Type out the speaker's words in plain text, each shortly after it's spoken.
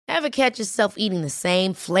Ever catch yourself eating the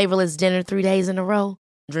same flavorless dinner 3 days in a row?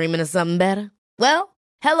 Dreaming of something better? Well,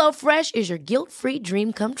 HelloFresh is your guilt-free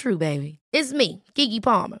dream come true, baby. It's me, Keke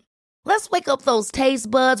Palmer. Let's wake up those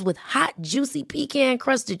taste buds with hot, juicy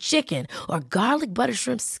pecan-crusted chicken or garlic butter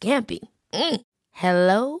shrimp scampi.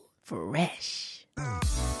 Hello Fresh.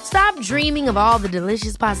 Stop dreaming of all the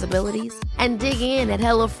delicious possibilities and dig in at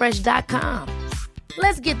HelloFresh.com.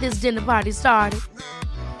 Let's get this dinner party started.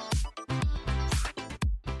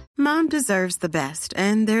 Mom deserves the best,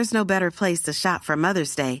 and there's no better place to shop for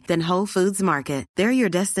Mother's Day than Whole Foods Market. They're your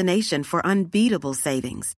destination for unbeatable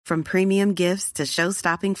savings, from premium gifts to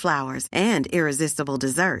show-stopping flowers and irresistible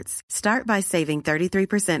desserts. Start by saving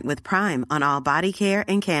 33% with Prime on all body care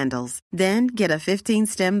and candles. Then get a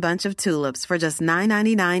 15-stem bunch of tulips for just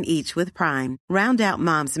 $9.99 each with Prime. Round out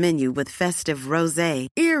Mom's menu with festive rosé,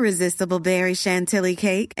 irresistible berry chantilly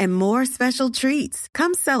cake, and more special treats.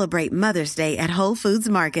 Come celebrate Mother's Day at Whole Foods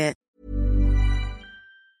Market.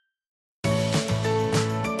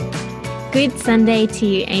 Good Sunday to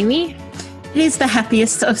you, Amy. It is the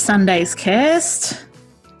happiest of Sundays, Kirst.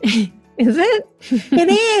 Is it? It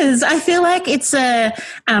is. I feel like it's a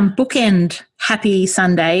bookend happy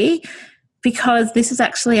Sunday because this is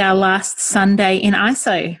actually our last Sunday in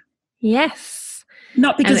ISO. Yes.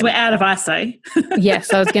 Not because we're out of ISO.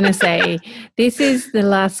 Yes, I was going to say this is the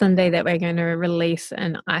last Sunday that we're going to release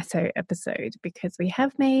an ISO episode because we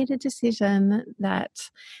have made a decision that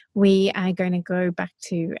we are going to go back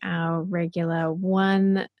to our regular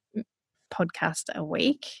one podcast a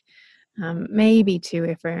week, maybe two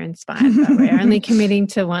if we're inspired, but we're only committing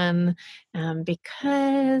to one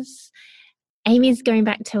because Amy's going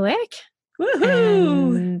back to work.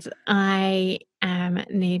 Woohoo! And I am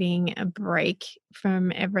needing a break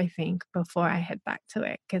from everything before I head back to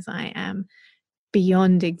work because I am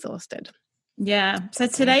beyond exhausted. Yeah. So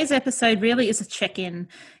today's episode really is a check-in.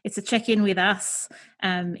 It's a check-in with us.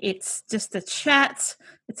 It's just a chat.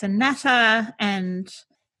 It's a natter, and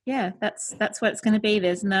yeah, that's what it's going to be.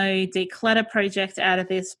 There's no declutter project out of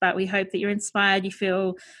this, but we hope that you're inspired. You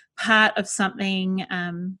feel part of something.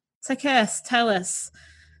 So Kirst, tell us.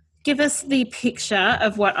 Give us the picture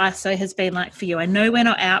of what ISO has been like for you. I know we're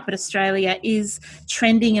not out, but Australia is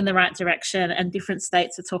trending in the right direction and different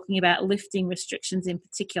states are talking about lifting restrictions in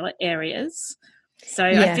particular areas. So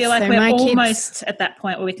yes, I feel like we're almost at that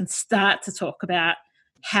point where we can start to talk about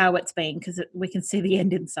how it's been because we can see the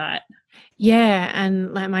end in sight. Yeah,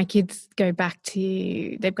 and like my kids go back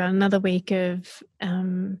to, they've got another week of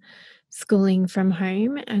schooling from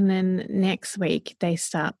home, and then next week they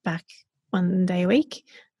start back 1 day a week.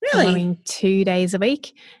 Really? Following 2 days a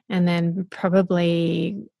week, and then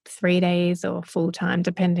probably 3 days or full time,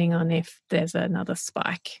 depending on if there's another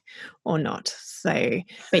spike or not. So,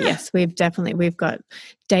 but yes, we've got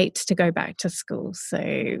dates to go back to school.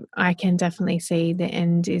 So I can definitely see the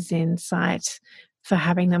end is in sight for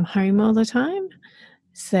having them home all the time.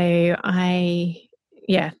 So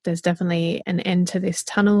there's definitely an end to this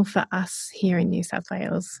tunnel for us here in New South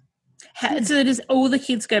Wales. So does all the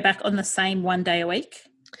kids go back on the same 1 day a week?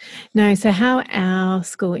 No, so how our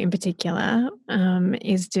school in particular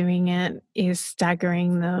is doing it is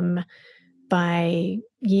staggering them by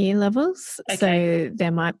year levels. Okay. So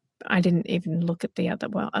I didn't even look at the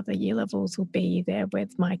other year levels will be there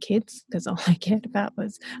with my kids because all I cared about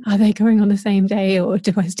was, are they going on the same day or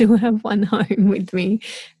do I still have one home with me?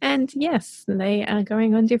 And yes, they are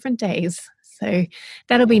going on different days. So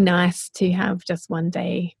that'll be nice to have just 1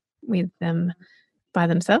 day with them by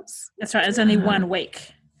themselves. That's right. It's only 1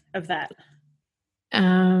 week of that.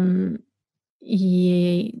 No.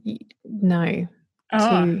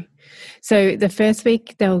 Oh. 2. So the first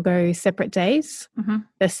week they'll go separate days. Mm-hmm.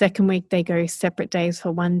 The second week they go separate days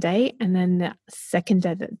for 1 day, and then the second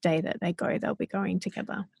day that they go, they'll be going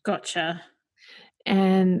together. Gotcha.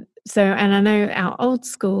 And so, and I know our old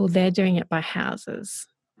school, they're doing it by houses.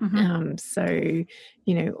 Mm-hmm. So,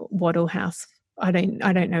 Wattle House. I don't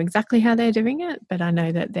know exactly how they're doing it, but I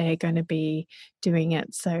know that they're going to be doing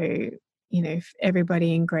it. So, if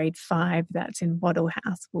everybody in grade 5 that's in Wattle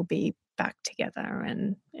House will be back together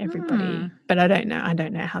and everybody, but I don't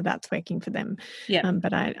know how that's working for them. Yeah.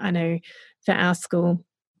 But I know for our school,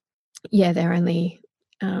 yeah, they're only,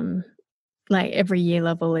 like every year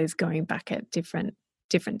level is going back at different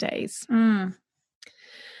days. Mm.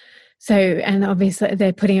 So, and obviously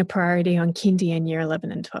they're putting a priority on kindy and year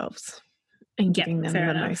 11 and 12s. And giving them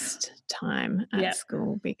the most time at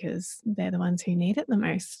school because they're the ones who need it the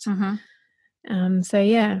most. Mm-hmm.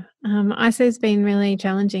 ISO's been really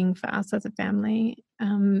challenging for us as a family.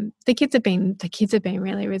 The kids have been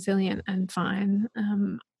really resilient and fine.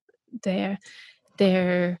 They're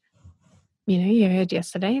you heard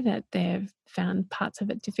yesterday that they've found parts of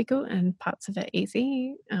it difficult and parts of it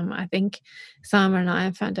easy. I think Sama and I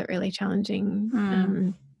have found it really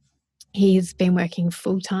challenging. He's been working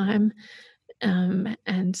full-time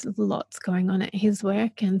and lots going on at his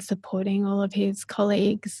work and supporting all of his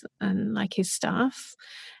colleagues and like his staff,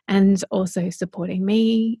 and also supporting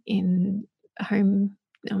me in home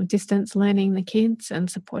distance learning the kids and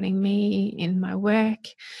supporting me in my work.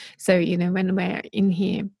 So, when we're in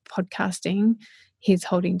here podcasting, he's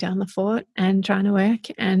holding down the fort and trying to work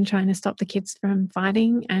and trying to stop the kids from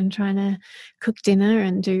fighting and trying to cook dinner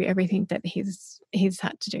and do everything that he's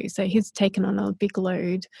had to do. So he's taken on a big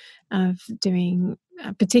load of doing,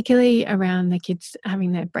 particularly around the kids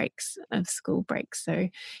having their breaks of school breaks. So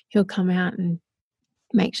he'll come out and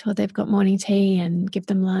make sure they've got morning tea and give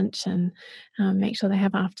them lunch and make sure they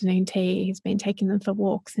have afternoon tea. He's been taking them for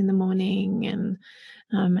walks in the morning, and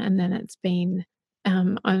then it's been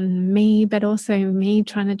on me, but also me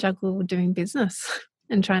trying to juggle doing business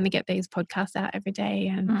and trying to get these podcasts out every day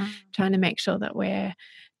and trying to make sure that we're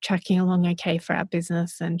tracking along okay for our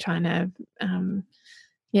business and trying to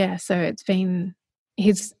so it's been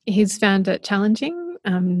he's found it challenging,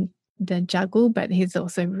 the juggle, but he's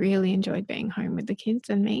also really enjoyed being home with the kids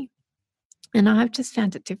and me, and I've just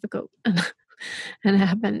found it difficult and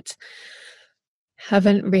I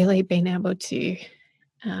haven't really been able to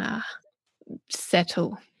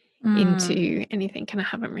settle into anything, and I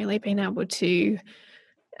haven't really been able to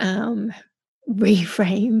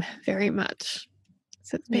reframe very much,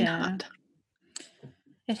 so it's been hard.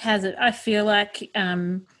 It has. I feel like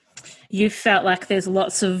you felt like there's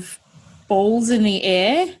lots of balls in the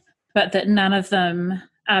air, but that none of them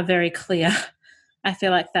are very clear. I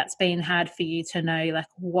feel like that's been hard for you to know, like,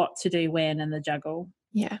 what to do when and the juggle.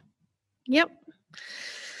 Yeah. Yep.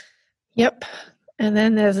 And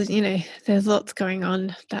then there's lots going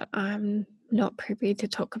on that I'm not privy to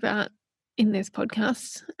talk about in this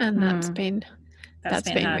podcast, and that's been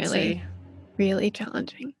really, really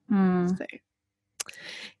challenging. So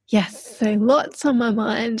yes, so lots on my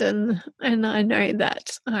mind, and I know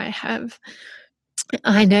that I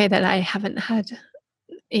haven't had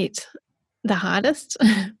it the hardest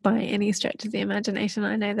by any stretch of the imagination.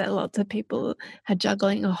 I know that lots of people are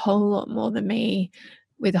juggling a whole lot more than me,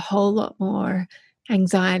 with a whole lot more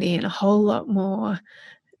anxiety and a whole lot more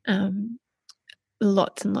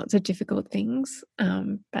lots and lots of difficult things.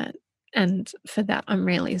 And for that, I'm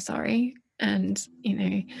really sorry. And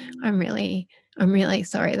I'm really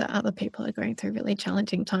sorry that other people are going through really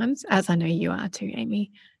challenging times, as I know you are too,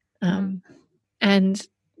 Amy. And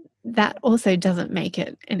that also doesn't make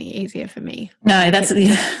it any easier for me. No, that's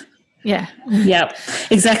yeah,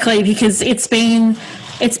 exactly, because it's been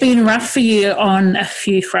rough for you on a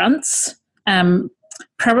few fronts.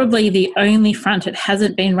 Probably the only front it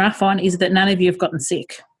hasn't been rough on is that none of you have gotten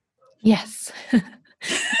sick. Yes.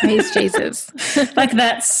 Praise Jesus. Like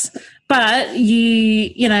that's, but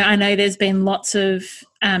I know there's been lots of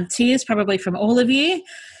tears probably from all of you,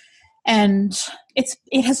 and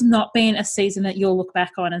it has not been a season that you'll look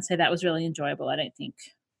back on and say that was really enjoyable, I don't think.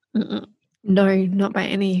 No, not by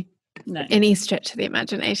any stretch of the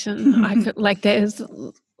imagination. I feel like there's,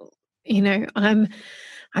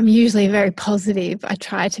 I'm usually very positive. I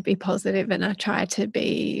try to be positive and I try to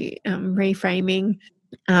be reframing.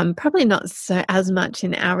 Probably not so as much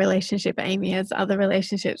in our relationship, Amy, as other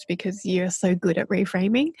relationships, because you're so good at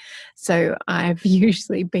reframing. So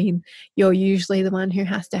you're usually the one who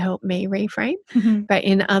has to help me reframe. But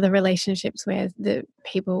in other relationships where the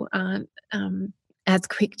people aren't as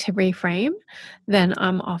quick to reframe, then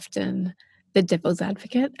I'm often the devil's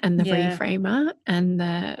advocate and the reframer and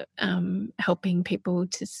the helping people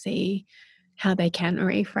to see how they can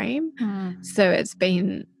reframe. So it's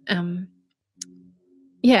been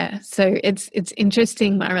so it's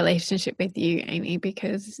interesting, my relationship with you, Amy,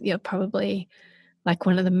 because you're probably like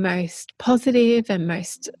one of the most positive and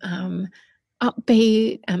most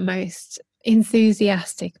upbeat and most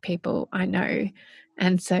enthusiastic people I know.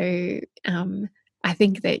 And so I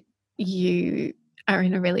think that you are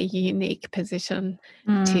in a really unique position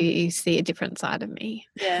to see a different side of me.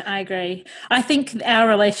 Yeah, I agree. I think our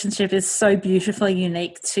relationship is so beautifully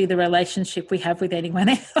unique to the relationship we have with anyone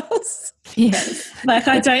else. Yes. Like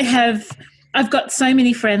I've got so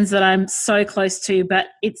many friends that I'm so close to, but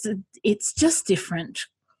it's just different.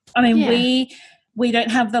 I mean, we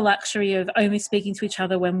don't have the luxury of only speaking to each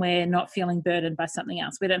other when we're not feeling burdened by something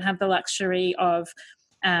else. We don't have the luxury of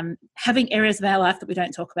having areas of our life that we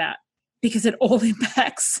don't talk about, because it all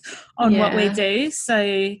impacts on what we do.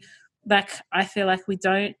 So like, I feel like we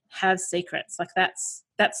don't have secrets. Like that's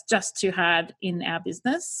just too hard in our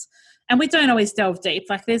business. And we don't always delve deep.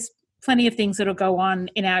 Like there's plenty of things that'll go on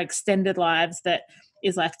in our extended lives that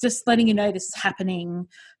is like just letting you know this is happening.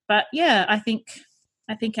 But yeah, I think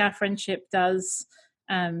our friendship does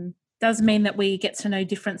mean that we get to know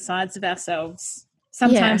different sides of ourselves,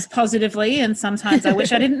 sometimes positively, and sometimes I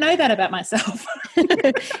wish I didn't know that about myself.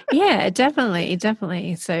 Yeah,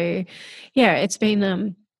 definitely. So yeah, it's been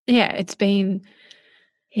real. Yeah.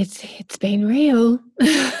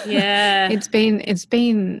 It's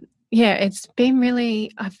been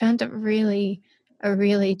really, I found it really a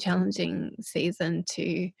really challenging season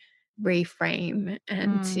to reframe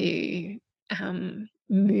and to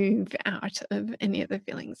move out of any of the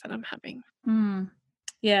feelings that I'm having.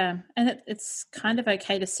 Yeah, and it's kind of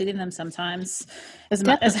okay to sit in them sometimes, as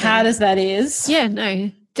hard as that is. Yeah,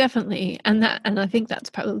 no, definitely. And I think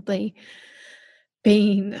that's probably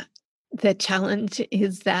been the challenge,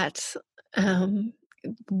 is that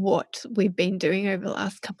what we've been doing over the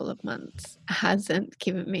last couple of months hasn't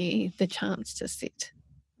given me the chance to sit.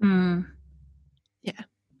 Yeah.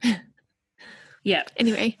 Yeah.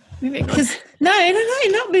 Anyway, moving on. No,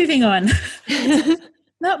 not moving on.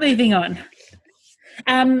 Not moving on.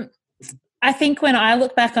 I think when I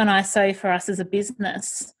look back on ISO for us as a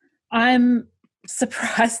business, I'm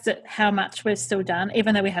surprised at how much we've still done,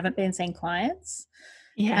 even though we haven't been seeing clients.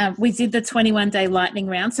 Yeah. We did the 21-day lightning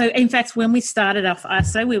round. So, in fact, when we started off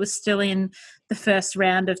ISO, we were still in the first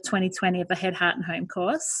round of 2020 of the Head, Heart and Home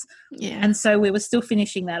course. Yeah. And so we were still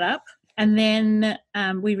finishing that up. And then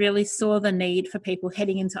we really saw the need for people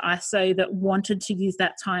heading into ISO that wanted to use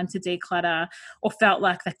that time to declutter, or felt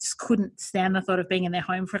like they just couldn't stand the thought of being in their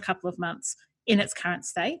home for a couple of months in its current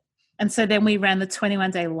state. And so then we ran the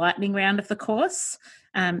 21-day lightning round of the course.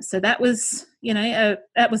 So that was,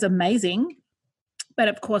 that was amazing. But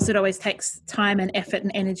of course, it always takes time and effort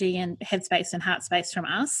and energy and headspace and heart space from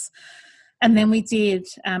us. And then we did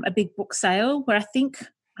a big book sale where I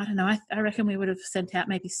reckon we would have sent out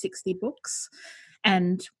maybe 60 books.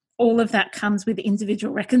 And all of that comes with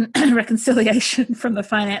individual reconciliation from the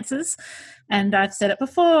finances. And I've said it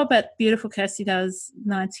before, but beautiful Kirsty does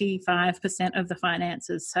 95% of the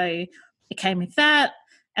finances. So it came with that.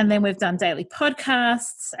 And then we've done daily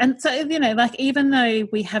podcasts. And so, even though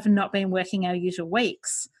we have not been working our usual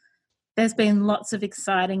weeks, there's been lots of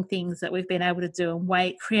exciting things that we've been able to do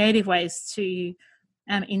and creative ways to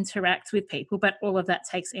interact with people. But all of that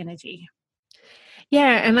takes energy.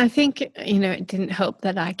 Yeah, and I think, it didn't help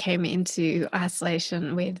that I came into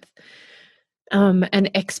isolation with an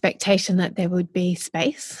expectation that there would be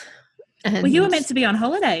space. Well, you were meant to be on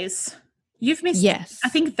holidays. You've missed. Yes. I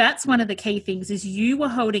think that's one of the key things, is you were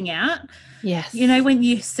holding out. Yes. When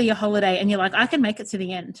you see a holiday and you're like, I can make it to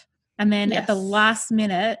the end. And then at the last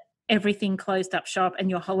minute, everything closed up shop and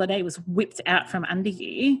your holiday was whipped out from under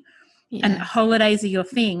you. Yeah. And holidays are your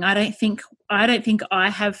thing. I don't think I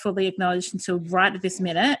have fully acknowledged until right at this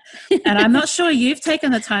minute. And I'm not sure you've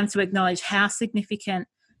taken the time to acknowledge how significant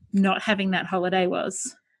not having that holiday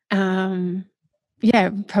was. Yeah,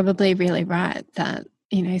 probably really right that,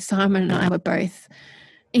 Simon and I were both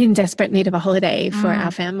in desperate need of a holiday for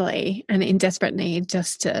our family, and in desperate need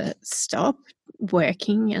just to stop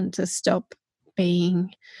working and to stop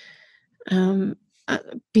being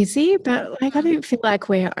busy. But I don't feel like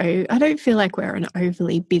we're an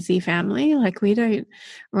overly busy family. Like, we don't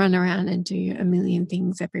run around and do a million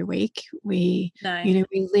things every week. We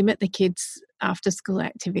limit the kids' after school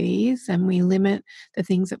activities, and we limit the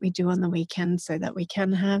things that we do on the weekend so that we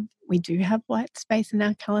do have white space in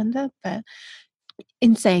our calendar. But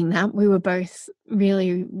in saying that, we were both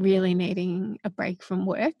really, really needing a break from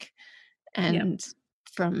work and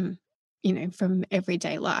from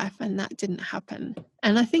everyday life, and that didn't happen.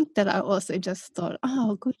 And I think that I also just thought,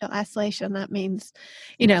 good, isolation, that means,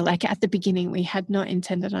 like at the beginning we had not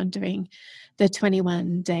intended on doing the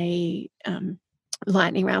 21-day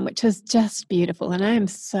lightning round, which was just beautiful, and I am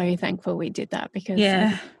so thankful we did that, because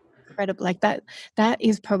incredible. Like that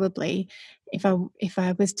is probably, if I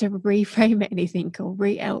was to reframe anything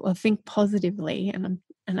or think positively, and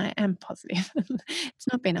I am positive. It's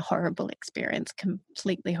not been a horrible experience,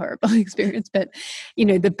 completely horrible experience, but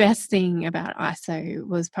the best thing about ISO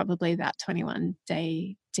was probably that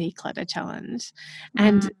 21-day declutter challenge.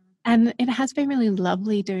 And it has been really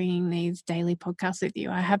lovely doing these daily podcasts with you.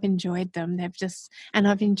 I have enjoyed them. And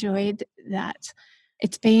I've enjoyed that.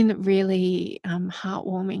 It's been really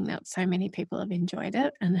heartwarming that so many people have enjoyed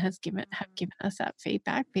it and have given us that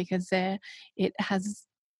feedback, because it has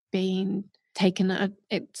been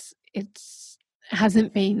it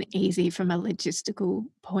hasn't been easy from a logistical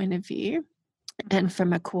point of view, and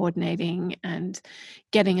from a coordinating and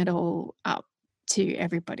getting it all up to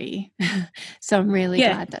everybody. So I'm really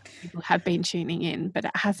glad that people have been tuning in, but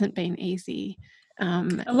it hasn't been easy.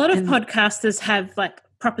 A lot of podcasters have like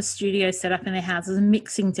proper studios set up in their houses and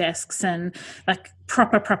mixing desks and like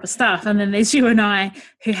proper stuff. And then there's you and I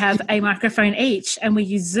who have a microphone each, and we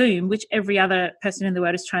use Zoom, which every other person in the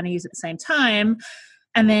world is trying to use at the same time.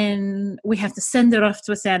 And then we have to send it off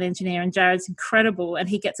to a sound engineer, and Jared's incredible, and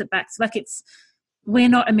he gets it back. So like we're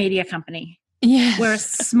not a media company. Yes. We're a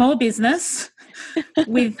small business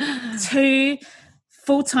with 2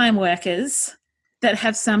 full-time workers that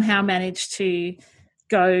have somehow managed to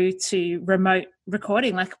go to remote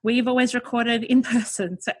recording. Like we've always recorded in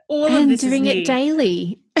person. So all of this doing is new. It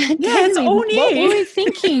daily. Yeah, it's all new. What were we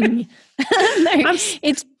thinking? No,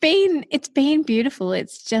 it's been beautiful.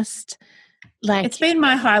 It's just like it's been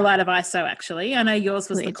my highlight of ISO actually. I know yours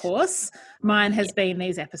was the course. Mine has been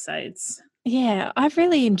these episodes. Yeah, I've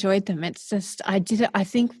really enjoyed them. It's just I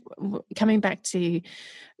think coming back to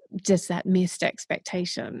just that missed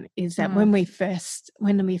expectation is that when we first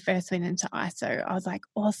went into ISO, I was like,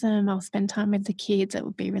 awesome, I'll spend time with the kids, it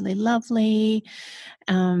would be really lovely.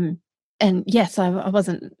 And yes, I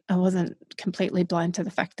wasn't completely blind to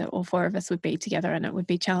the fact that all 4 of us would be together and it would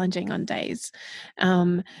be challenging on days.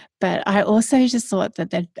 But I also just thought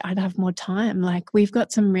that I'd have more time. Like we've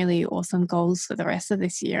got some really awesome goals for the rest of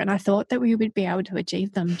this year, and I thought that we would be able to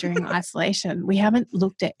achieve them during isolation. We haven't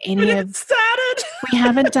looked at any of. Started. We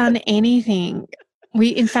haven't done anything.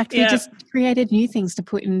 We just created new things to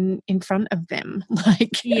put in front of them.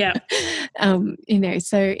 Like,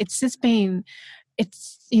 so it's just been.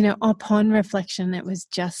 Upon reflection, it was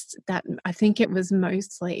just that I think it was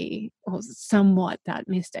mostly or somewhat that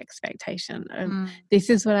missed expectation of this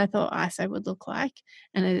is what I thought ISO would look like,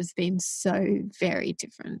 and it has been so very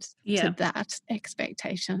different to that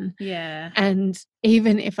expectation. Yeah. And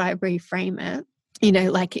even if I reframe it,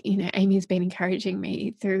 Amy's been encouraging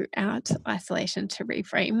me throughout isolation to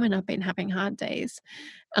reframe when I've been having hard days.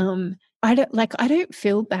 I don't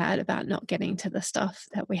feel bad about not getting to the stuff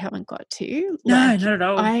that we haven't got to. No, not at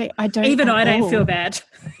all. I don't. Even I don't feel bad.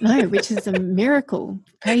 No, which is a miracle.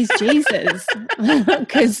 Praise Jesus.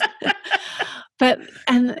 There's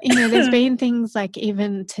been things like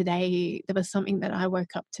even today, there was something that I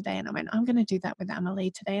woke up today and I went, I'm going to do that with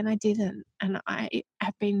Emily today, and I didn't. And I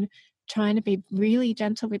have been trying to be really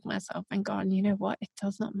gentle with myself and gone, you know what? It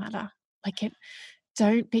does not matter.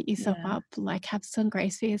 Don't beat yourself up. Like, have some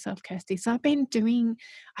grace for yourself, Kirsty. So I've been doing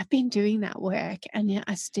that work, and yet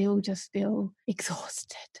I still just feel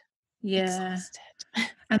exhausted. Yeah.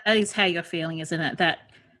 And that is how you're feeling, isn't it? That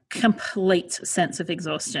complete sense of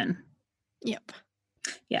exhaustion. Yep.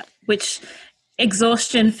 Yeah. Which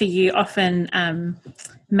exhaustion for you often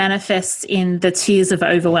manifests in the tears of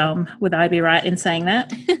overwhelm. Would I be right in saying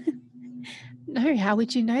that? No, how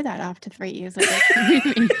would you know that after 3 years of working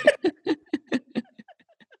with me?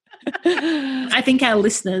 I think our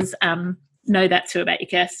listeners know that too about you,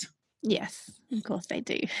 Kirst. Yes, of course they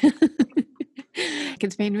do.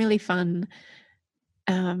 It's been really fun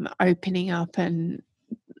opening up and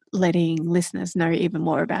letting listeners know even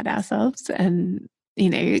more about ourselves, and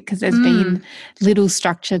because there's been little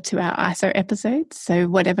structure to our ISO episodes, so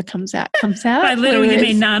whatever comes out comes out. By little you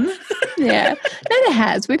mean none. Yeah, no, there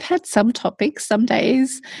has. We've had some topics some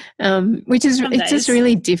days, which is just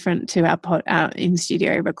really different to our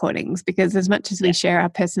in-studio recordings, because as much as we share our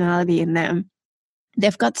personality in them,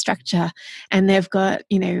 they've got structure, and they've got,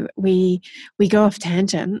 we go off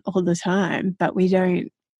tangent all the time, but we don't,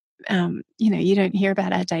 you don't hear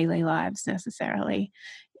about our daily lives necessarily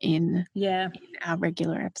in our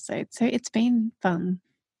regular episodes. So it's been fun.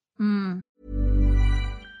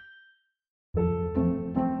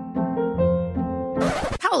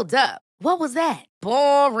 Hold up. What was that?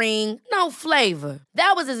 Boring. No flavor.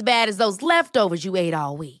 That was as bad as those leftovers you ate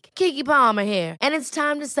all week. Keke Palmer here, and it's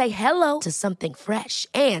time to say hello to something fresh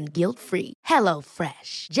and guilt-free. Hello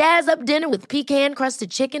Fresh. Jazz up dinner with pecan-crusted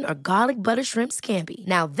chicken or garlic butter shrimp scampi.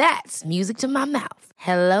 Now that's music to my mouth.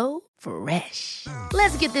 Hello Fresh.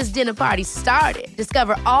 Let's get this dinner party started.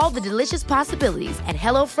 Discover all the delicious possibilities at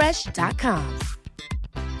hellofresh.com.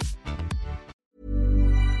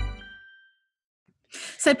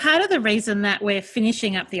 So part of the reason that we're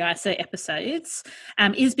finishing up the ISO episodes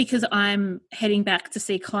is because I'm heading back to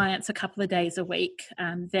see clients a couple of days a week.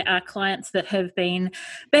 There are clients that have been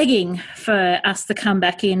begging for us to come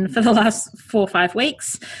back in for the last 4 or 5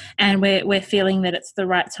 weeks, and we're feeling that it's the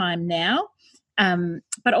right time now.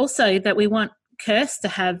 But also that we want Kirst to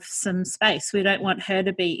have some space. We don't want her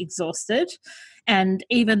to be exhausted. And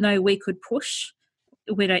even though we could push,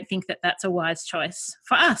 we don't think that that's a wise choice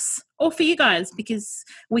for us or for you guys, because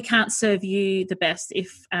we can't serve you the best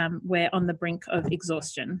if we're on the brink of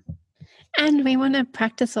exhaustion. And we want to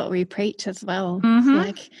practice what we preach as well. Mm-hmm.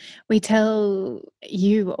 Like we tell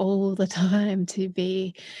you all the time to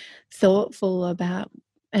be thoughtful about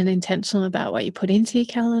and intentional about what you put into your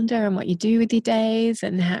calendar and what you do with your days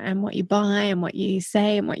and what you buy and what you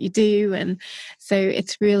say and what you do. And so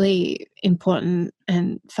it's really important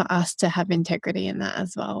and for us to have integrity in that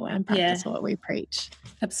as well and practice what we preach.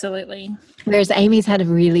 Absolutely. Whereas Amy's had a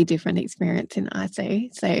really different experience in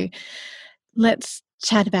ISO. So let's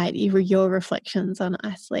chat about your reflections on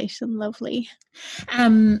isolation. Lovely.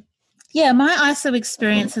 My ISO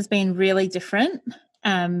experience has been really different.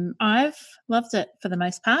 I've loved it for the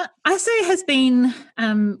most part. ISO has been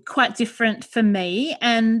quite different for me,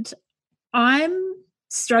 and I'm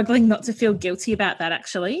struggling not to feel guilty about that,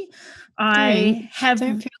 actually. Don't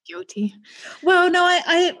feel guilty. Well, no,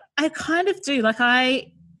 I kind of do. Like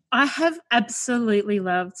I have absolutely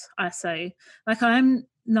loved ISO. Like I'm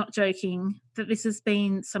not joking that this has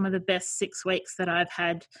been some of the best 6 weeks that I've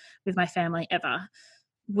had with my family ever.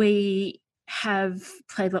 We have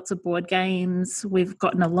played lots of board games. We've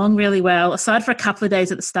gotten along really well, aside for a couple of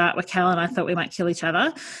days at the start where Cal and I thought we might kill each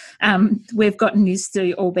other. We've gotten used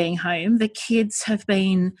to all being home. The kids have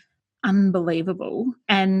been unbelievable.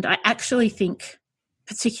 And I actually think,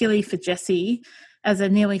 particularly for Jesse, as a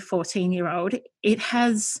nearly 14-year-old, it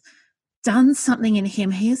has done something in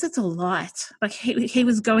him. He is a delight. Like he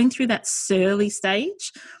was going through that surly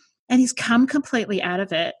stage, and he's come completely out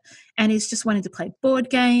of it, and he's just wanting to play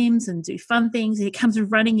board games and do fun things. And he comes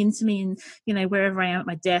running into me and, wherever I am at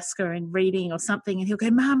my desk or in reading or something, and he'll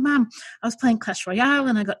go, Mum, I was playing Clash Royale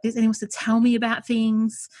and I got this, and he wants to tell me about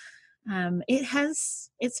things.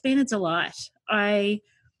 It's been a delight. I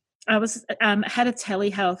was had a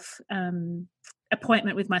telehealth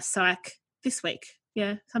appointment with my psych this week.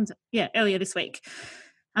 Earlier this week.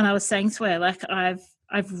 And I was saying to her, like, I've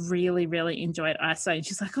really, really enjoyed ISO. And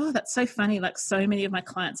she's like, oh, that's so funny. Like, so many of my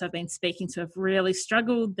clients I've been speaking to have really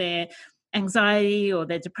struggled. Their anxiety or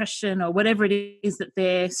their depression or whatever it is that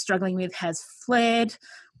they're struggling with has flared.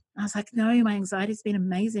 I was like, no, my anxiety's been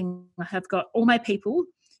amazing. I have got all my people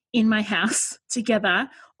in my house together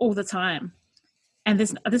all the time. And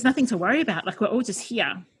there's nothing to worry about. Like, we're all just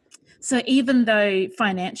here. So even though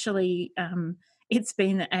financially it's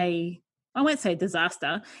been I won't say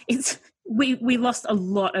disaster, we lost a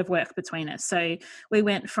lot of work between us. So we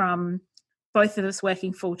went from both of us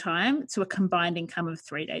working full-time to a combined income of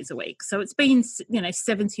 3 days a week. So it's been,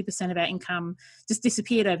 70% of our income just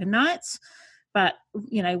disappeared overnight. But,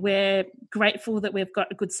 we're grateful that we've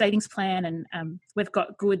got a good savings plan, and we've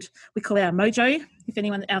got good, we call our mojo. If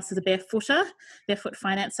anyone else is a barefoot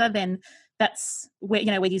financer, then that's where,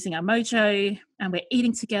 we're using our mojo, and we're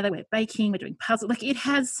eating together, we're baking, we're doing puzzles. Like it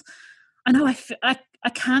has, I know I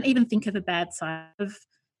can't even think of a bad side. I've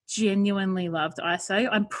genuinely loved ISO.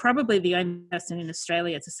 I'm probably the only person in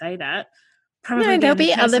Australia to say that. No, there'll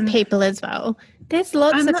be other people as well. There's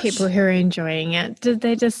lots of people who are enjoying it.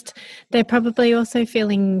 They're probably also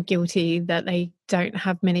feeling guilty that they don't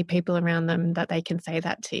have many people around them that they can say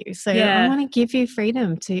that to you. So I want to give you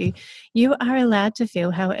freedom you are allowed to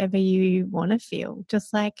feel however you want to feel,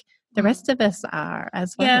 just like the rest of us are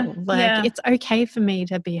as well. It's okay for me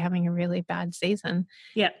to be having a really bad season.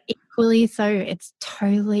 Yeah. Equally so, it's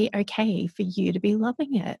totally okay for you to be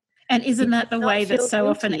loving it. And isn't that the way that so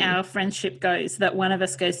often our friendship goes, that one of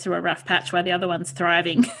us goes through a rough patch while the other one's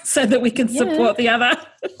thriving so that we can support the other?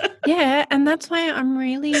 Yeah, and that's why I'm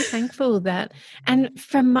really thankful that, and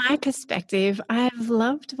from my perspective, I've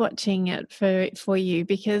loved watching it for you,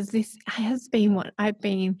 because this has been what I've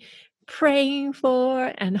been praying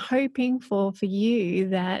for and hoping for you,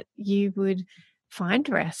 that you would find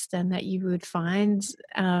rest and that you would find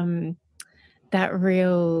that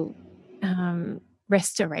real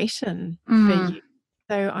restoration for you.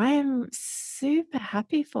 So I am super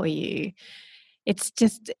happy for you. It's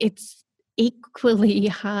equally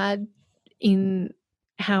hard in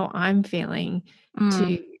how I'm feeling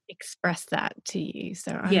to express that to you.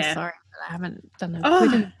 So I'm sorry that I haven't done a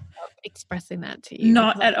good enough job expressing that to you.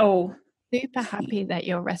 Not at all. Super happy that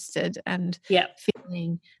you're rested and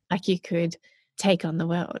feeling like you could take on the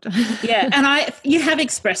world. And you have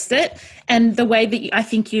expressed it, and the way that I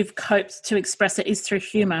think you've coped to express it is through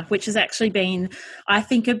humour, which has actually been, I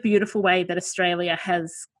think, a beautiful way that Australia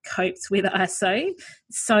has coped with ISO.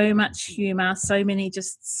 So much humour, so many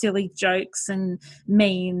just silly jokes and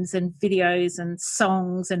memes and videos and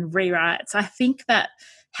songs and rewrites. I think that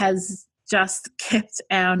has just kept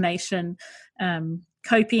our nation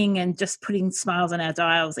coping and just putting smiles on our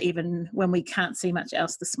dials even when we can't see much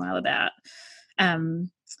else to smile about.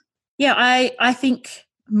 I think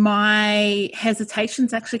my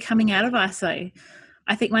hesitation's actually coming out of ISO.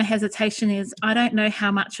 I think my hesitation is I don't know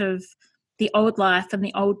how much of the old life and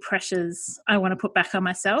the old pressures I want to put back on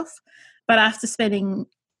myself. But after spending,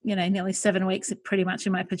 nearly 7 weeks pretty much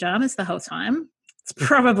in my pajamas the whole time, it's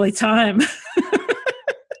probably time.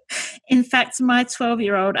 In fact, my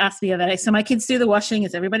 12-year-old asked me the other day, so my kids do the washing,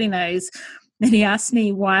 as everybody knows, and he asked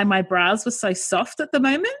me why my bras were so soft at the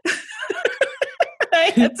moment.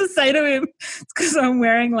 I had to say to him, it's because I'm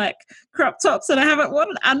wearing like crop tops and I haven't worn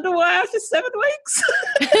an underwire for 7 weeks.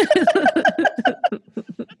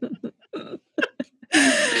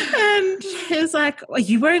 And he was like, are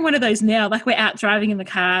you wearing one of those now? Like we're out driving in the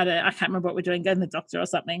car I can't remember what we're doing, going to the doctor or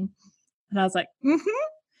something. And I was like, mm-hmm.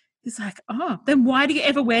 He's like, oh, then why do you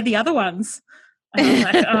ever wear the other ones? And I was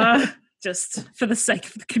like, oh, just for the sake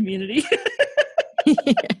of the community.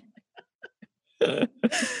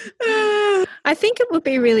 I think it would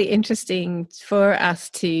be really interesting for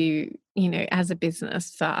us to, as a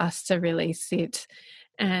business, for us to really sit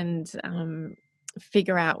and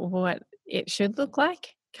figure out what it should look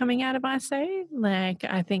like coming out of ISO. Like,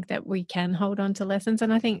 I think that we can hold on to lessons.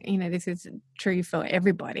 And I think, this is true for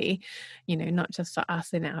everybody, not just for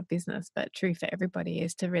us in our business, but true for everybody,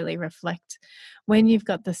 is to really reflect when you've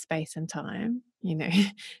got the space and time,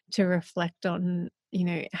 to reflect on,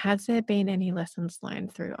 has there been any lessons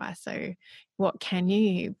learned through ISO? What can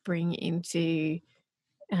you bring into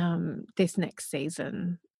this next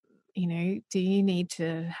season? Do you need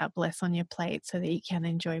to have less on your plate so that you can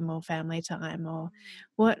enjoy more family time, or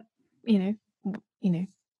what,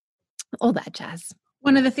 all that jazz.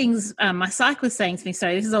 One of the things my psych was saying to me,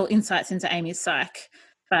 sorry, this is all insights into Amy's psych,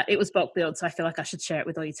 but it was bulk billed, so I feel like I should share it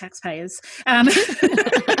with all you taxpayers.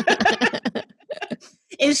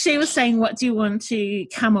 Is she was saying, what do you want to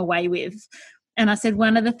come away with? And I said,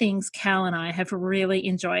 one of the things Cal and I have really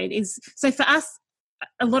enjoyed is, so for us,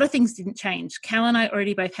 a lot of things didn't change. Cal and I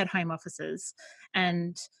already both had home offices,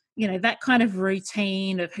 and, that kind of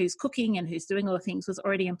routine of who's cooking and who's doing all the things was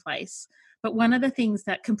already in place. But one of the things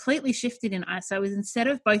that completely shifted in ISO is, instead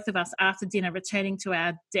of both of us after dinner returning to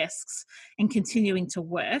our desks and continuing to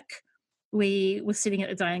work, we were sitting at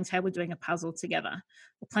the dining table doing a puzzle together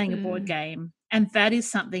or playing a board game. And that is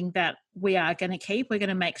something that we are going to keep. We're going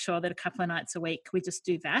to make sure that a couple of nights a week we just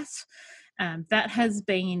do that. That has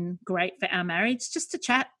been great for our marriage, just to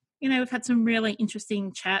chat. We've had some really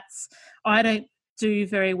interesting chats. I don't do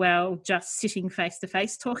very well just sitting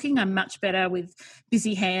face-to-face talking. I'm much better with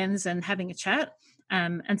busy hands and having a chat.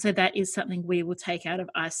 And so that is something we will take out of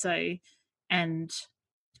ISO and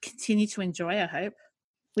continue to enjoy, I hope.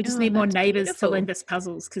 We just need more neighbours to lend us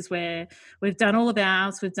puzzles, because we've done all of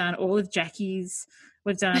ours, we've done all of Jackie's,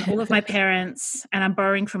 we've done all of my parents, and I'm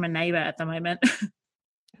borrowing from a neighbour at the moment.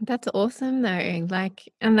 That's awesome though. And that,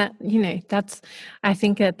 I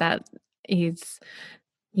think that is,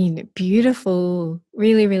 beautiful,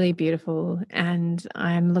 really, really beautiful. And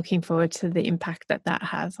I'm looking forward to the impact that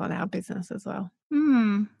has on our business as well.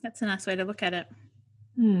 That's a nice way to look at it.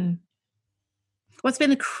 What's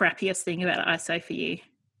been the crappiest thing about ISO for you?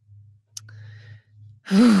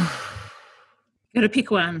 Got to pick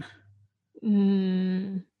one.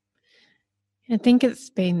 I think it's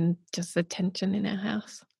been just the tension in our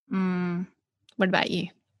house. What about you?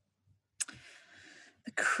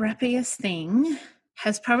 The crappiest thing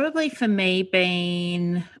has probably for me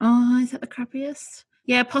been, is that the crappiest?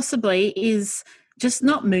 Yeah, possibly, is just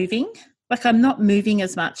not moving. Like, I'm not moving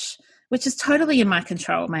as much, which is totally in my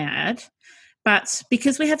control, may I add. But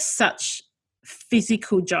because we have such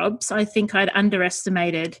physical jobs, I think I'd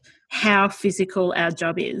underestimated how physical our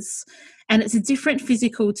job is. And it's a different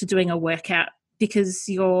physical to doing a workout, because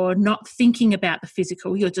you're not thinking about the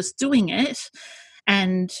physical, you're just doing it.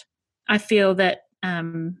 And I feel that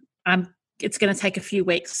it's going to take a few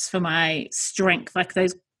weeks for my strength, like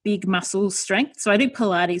those big muscle strength. So I do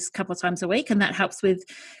Pilates a couple of times a week, and that helps with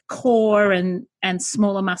core and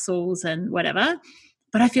smaller muscles and whatever.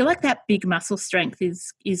 But I feel like that big muscle strength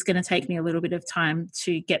is going to take me a little bit of time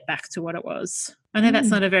to get back to what it was. I know that's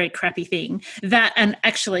not a very crappy thing. That and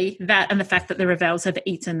the fact that the Revels have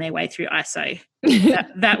eaten their way through ISO,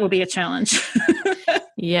 that will be a challenge.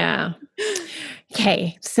 Yeah.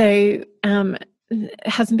 Okay. So it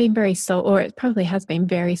hasn't been very or it probably has been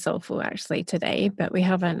very soulful actually today, but we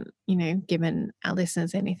haven't, given our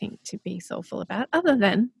listeners anything to be soulful about other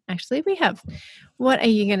than actually we have. What are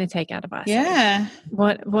you going to take out of isolation? Yeah.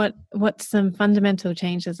 What's some fundamental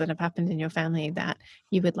changes that have happened in your family that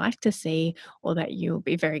you would like to see or that you'll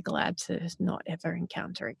be very glad to not ever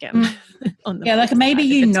encounter again? On the like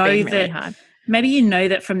maybe really hard. Maybe you know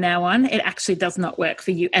that from now on it actually does not work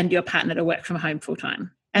for you and your partner to work from home full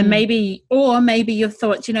time. And maybe you've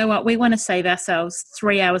thought, you know what, we want to save ourselves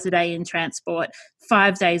 3 hours a day in transport,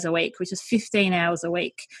 5 days a week, which is 15 hours a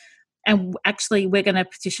week. And actually we're going to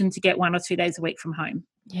petition to get 1 or 2 days a week from home.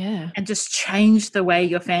 Yeah. And just change the way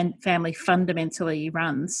your family fundamentally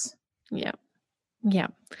runs. Yeah. Yeah.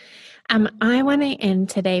 I want to end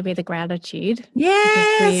today with a gratitude.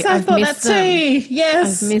 Yes, I thought that too.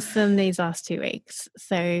 Yes. I've missed them these last 2 weeks.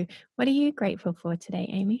 So what are you grateful for today,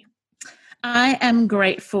 Amy? I am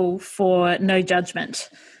grateful for no judgment.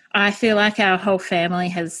 I feel like our whole family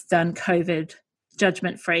has done COVID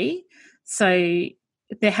judgment-free. So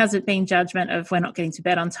there hasn't been judgment of we're not getting to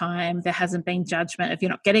bed on time. There hasn't been judgment of you're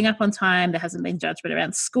not getting up on time. There hasn't been judgment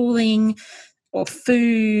around schooling or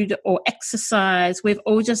food or exercise. We've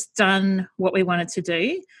all just done what we wanted to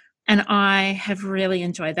do. And I have really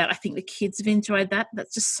enjoyed that. I think the kids have enjoyed that.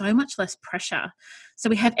 That's just so much less pressure. So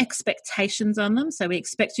we have expectations on them. So we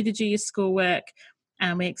expect you to do your schoolwork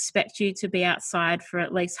and we expect you to be outside for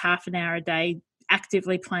at least half an hour a day,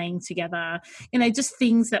 actively playing together, just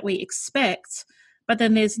things that we expect. But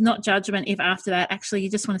then there's not judgment if after that, actually, you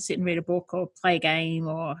just want to sit and read a book or play a game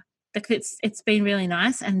it's been really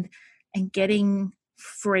nice and getting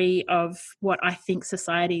free of what I think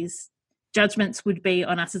society's judgments would be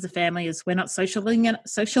on us as a family is we're not socializing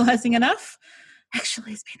enough.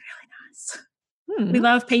 Actually, it's been really nice. We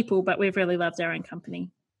love people, but we've really loved our own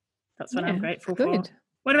company. That's what I'm grateful for.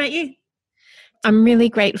 What about you? I'm really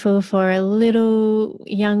grateful for a little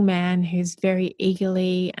young man who's very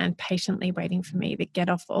eagerly and patiently waiting for me to get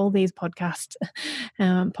off all these podcasting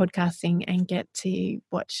and get to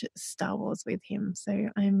watch Star Wars with him. So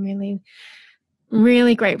I'm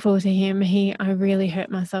really grateful to him. I really hurt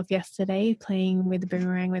myself yesterday playing with the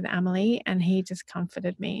boomerang with Amelie, and he just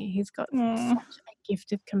comforted me. He's got such a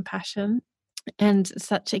gift of compassion and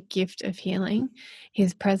such a gift of healing.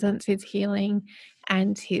 His presence is healing,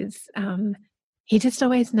 and he just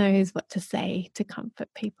always knows what to say to comfort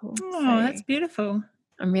people. That's beautiful.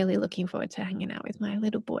 I'm really looking forward to hanging out with my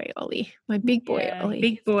little boy, Ollie, my big boy, Ollie.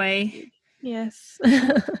 Big boy. Yes.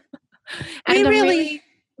 And I'm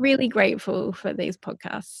really grateful for these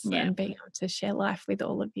podcasts and being able to share life with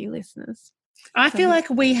all of you listeners. I feel like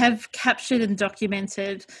we have captured and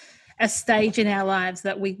documented a stage in our lives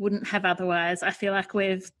that we wouldn't have otherwise. I feel like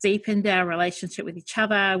we've deepened our relationship with each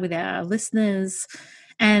other, with our listeners.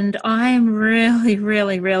 And I'm really,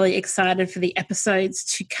 really, really excited for the episodes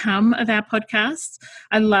to come of our podcast.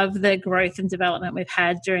 I love the growth and development we've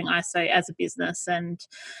had during ISO as a business. And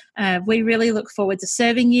we really look forward to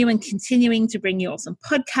serving you and continuing to bring you awesome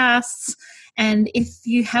podcasts. And if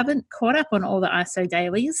you haven't caught up on all the ISO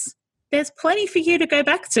dailies, there's plenty for you to go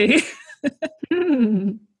back to.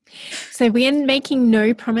 So we're making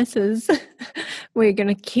no promises. We're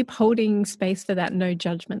going to keep holding space for that no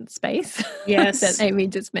judgment space that Amy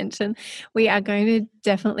just mentioned. We are going to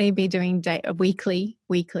definitely be doing weekly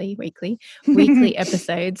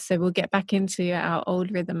episodes. So we'll get back into our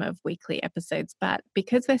old rhythm of weekly episodes. But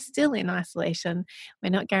because we're still in isolation, we're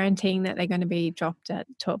not guaranteeing that they're going to be dropped at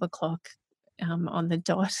 12 o'clock on the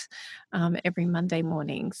dot every Monday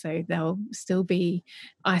morning. So they'll still be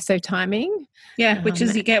ISO timing. Yeah, which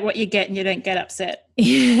is you get what you get and you don't get upset.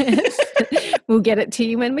 Yes. We'll get it to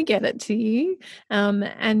you when we get it to you.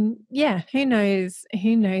 And yeah, who knows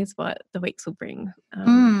what the weeks will bring.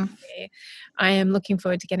 I am looking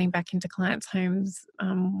forward to getting back into clients' homes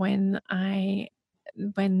when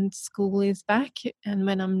school is back and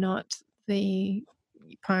when I'm not the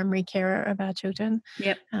primary carer of our children.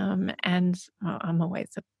 Yep. And I'm always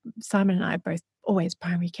Simon and I are both always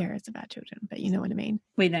primary carers of our children, but you know what I mean.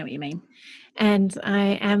 We know what you mean. And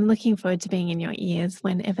I am looking forward to being in your ears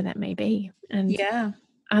whenever that may be. And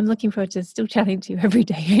I'm looking forward to still chatting to you every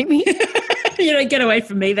day, Amy. You don't get away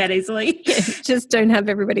from me that easily. Yeah, just don't have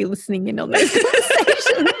everybody listening in on those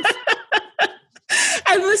conversations.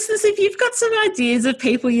 And listeners, if you've got some ideas of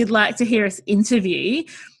people you'd like to hear us interview,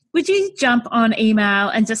 would you jump on email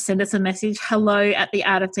and just send us a message,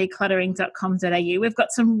 hello@theartofdecluttering.com.au. We've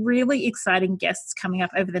got some really exciting guests coming up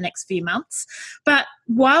over the next few months. But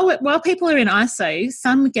while people are in ISO,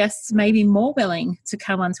 some guests may be more willing to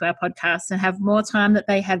come onto our podcast and have more time that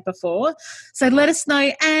they had before. So let us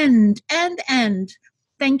know. And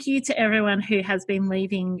thank you to everyone who has been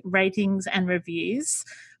leaving ratings and reviews.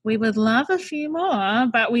 We would love a few more,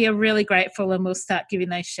 but we are really grateful, and we'll start giving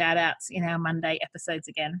those shout outs in our Monday episodes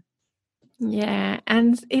again. Yeah,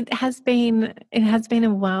 and it has been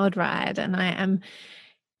a wild ride, and I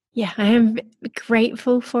am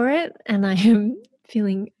grateful for it, and I am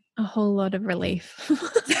feeling a whole lot of relief.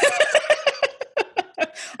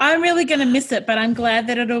 I'm really going to miss it, but I'm glad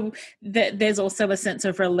that there's also a sense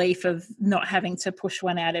of relief of not having to push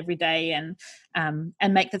one out every day and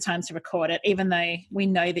make the time to record it. Even though we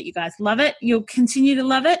know that you guys love it, you'll continue to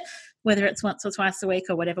love it, whether it's once or twice a week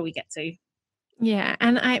or whatever we get to. Yeah,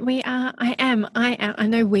 and I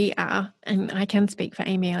know we are, and I can speak for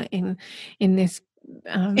Amy in this.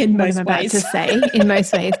 In what most I'm about ways. to say, in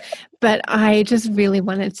most ways, but I just really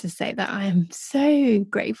wanted to say that I am so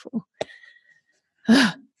grateful.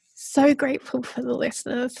 So grateful for the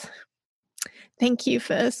listeners. Thank you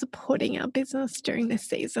for supporting our business during this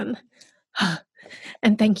season.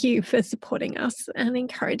 And thank you for supporting us and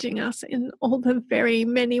encouraging us in all the very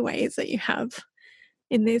many ways that you have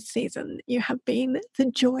in this season. You have been the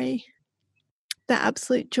joy, the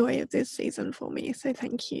absolute joy of this season for me. So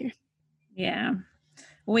thank you. Yeah.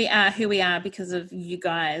 We are who we are because of you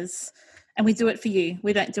guys. And we do it for you.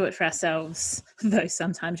 We don't do it for ourselves, though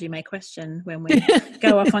sometimes you may question when we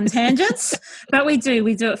go off on tangents. But we do.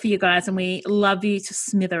 We do it for you guys, and we love you to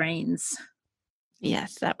smithereens.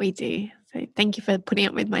 Yes, that we do. So thank you for putting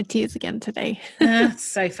up with my tears again today.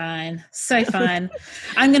 So fine. So fine.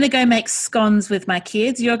 I'm going to go make scones with my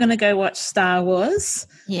kids. You're going to go watch Star Wars.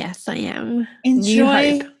 Yes, I am.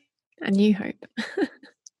 Enjoy. A new hope.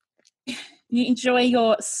 You enjoy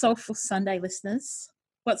your Soulful Sunday, listeners.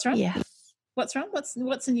 What's wrong? Yes. What's wrong? What's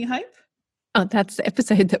a new hope? Oh, that's the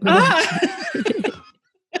episode that we're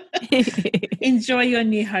Enjoy your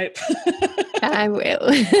new hope. I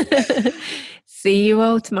will. See you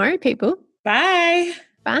all tomorrow, people. Bye.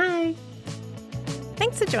 Bye.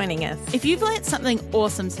 Thanks for joining us. If you've learnt something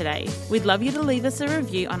awesome today, we'd love you to leave us a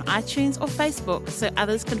review on iTunes or Facebook so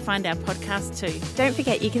others can find our podcast too. Don't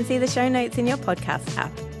forget you can see the show notes in your podcast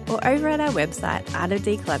app or over at our website,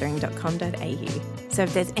 artofdecluttering.com.au. So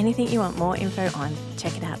if there's anything you want more info on,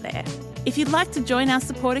 check it out there. If you'd like to join our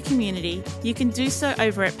supporter community, you can do so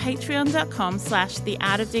over at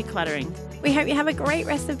patreon.com/theartofdecluttering. We hope you have a great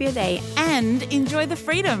rest of your day and enjoy the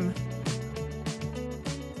freedom.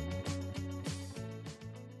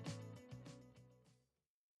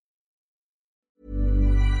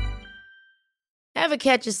 Ever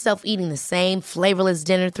catch yourself eating the same flavorless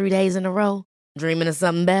dinner 3 days in a row? Dreaming of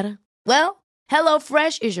something better? Well,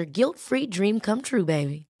 HelloFresh is your guilt-free dream come true,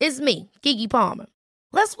 baby. It's me, Keke Palmer.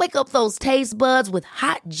 Let's wake up those taste buds with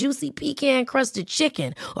hot, juicy pecan-crusted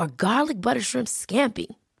chicken or garlic butter shrimp scampi.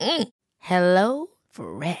 Hello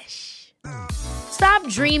Fresh. Stop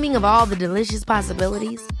dreaming of all the delicious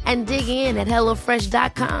possibilities and dig in at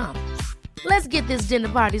HelloFresh.com. Let's get this dinner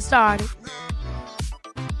party started.